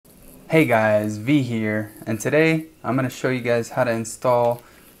Hey guys, V here, and today I'm going to show you guys how to install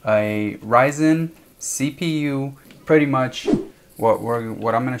a Ryzen CPU. Pretty much what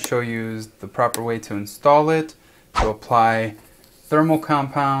I'm going to show you is the proper way to install it, to apply thermal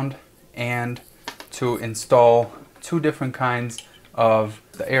compound, and to install two different kinds of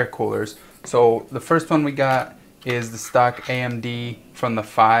the air coolers. So the first one we got is the stock AMD from the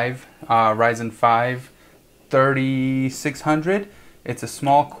Ryzen 5 3600. It's a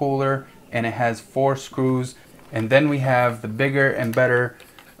small cooler and it has 4 screws. And then we have the bigger and better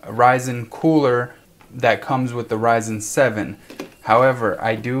Ryzen cooler that comes with the Ryzen 7. However,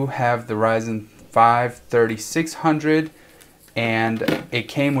 I do have the Ryzen 5 3600 and it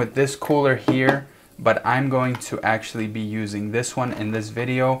came with this cooler here, but I'm going to actually be using this one in this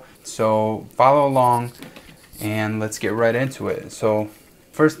video. So follow along and let's get right into it. So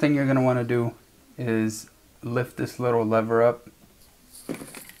first thing you're going to want to do is lift this little lever up,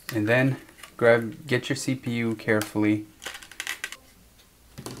 and then get your CPU carefully,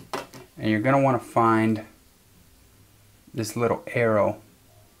 and you're going to want to find this little arrow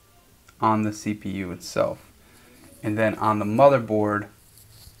on the CPU itself. And then on the motherboard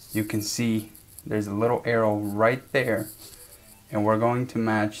you can see there's a little arrow right there, and we're going to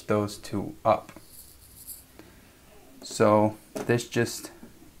match those two up. So this just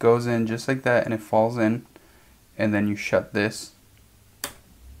goes in just like that and it falls in, and then you shut this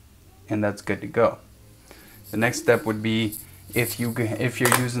and that's good to go. The next step would be, if you're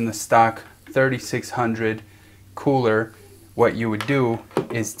using the stock 3600 cooler, what you would do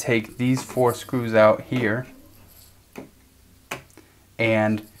is take these 4 screws out here,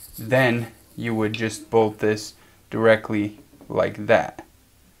 and then you would just bolt this directly like that.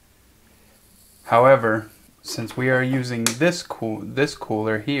 However, since we are using this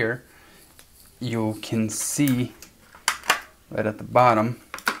cooler here, you can see right at the bottom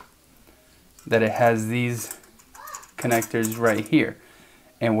that it has these connectors right here.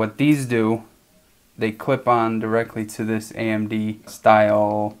 And what these do, they clip on directly to this AMD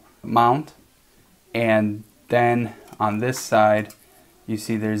style mount. And then on this side, you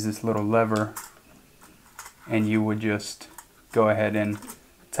see there's this little lever, and you would just go ahead and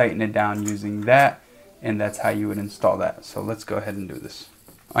tighten it down using that, and that's how you would install that. So let's go ahead and do this.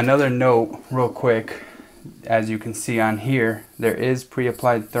 Another note real quick, as you can see on here, there is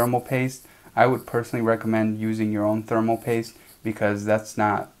pre-applied thermal paste. I would personally recommend using your own thermal paste because that's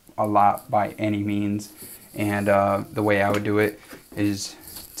not a lot by any means. And the way I would do it is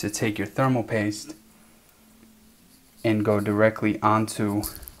to take your thermal paste and go directly onto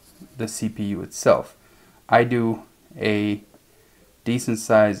the CPU itself. I do a decent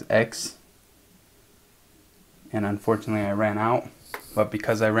size X, and unfortunately I ran out. But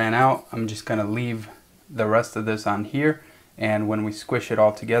because I ran out, I'm just going to leave the rest of this on here, and when we squish it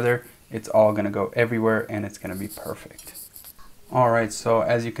all together, it's all going to go everywhere and it's going to be perfect. Alright, so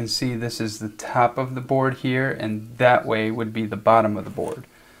as you can see, this is the top of the board here, and that way would be the bottom of the board.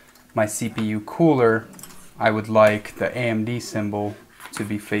 My CPU cooler, I would like the AMD symbol to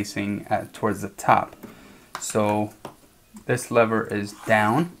be facing towards the top. So this lever is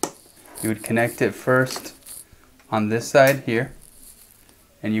down. You would connect it first on this side here,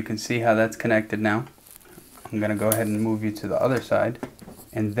 and you can see how that's connected now. I'm going to go ahead and move you to the other side,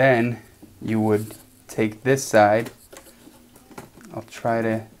 and then you would take this side. I'll try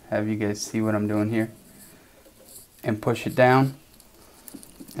to have you guys see what I'm doing here, and push it down,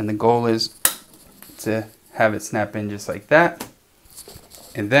 and the goal is to have it snap in just like that.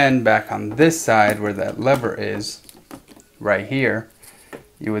 And then back on this side where that lever is right here,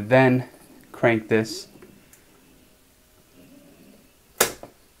 you would then crank this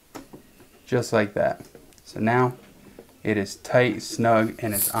just like that. So now it is tight, snug,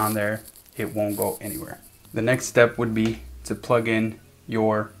 and it's on there. It won't go anywhere. The next step would be to plug in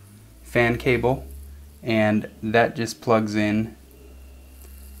your fan cable, and that just plugs in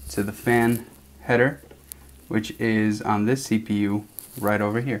to the fan header, which is on this CPU right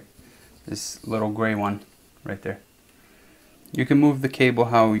over here. This little gray one right there. You can move the cable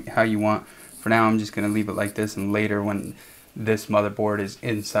how you want. For now, I'm just going to leave it like this, and later when this motherboard is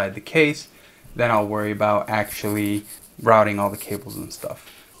inside the case, then I'll worry about actually routing all the cables and stuff.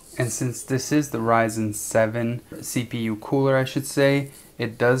 And since this is the Ryzen 7 CPU cooler, I should say,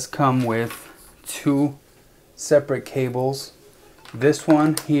 it does come with 2 separate cables. This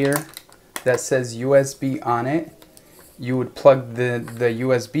one here that says USB on it, you would plug the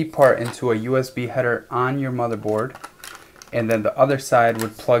USB part into a USB header on your motherboard, and then the other side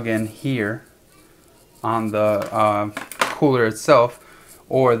would plug in here on the cooler itself,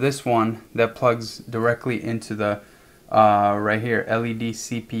 or this one that plugs directly into the right here, LED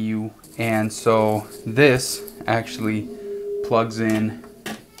CPU. And so this actually plugs in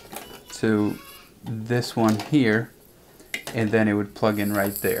to this one here, and then it would plug in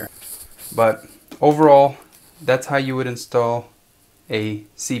right there. But overall, that's how you would install a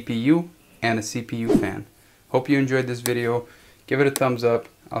CPU and a CPU fan. Hope you enjoyed this video. Give it a thumbs up.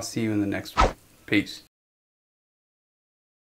 I'll see you in the next one. Peace.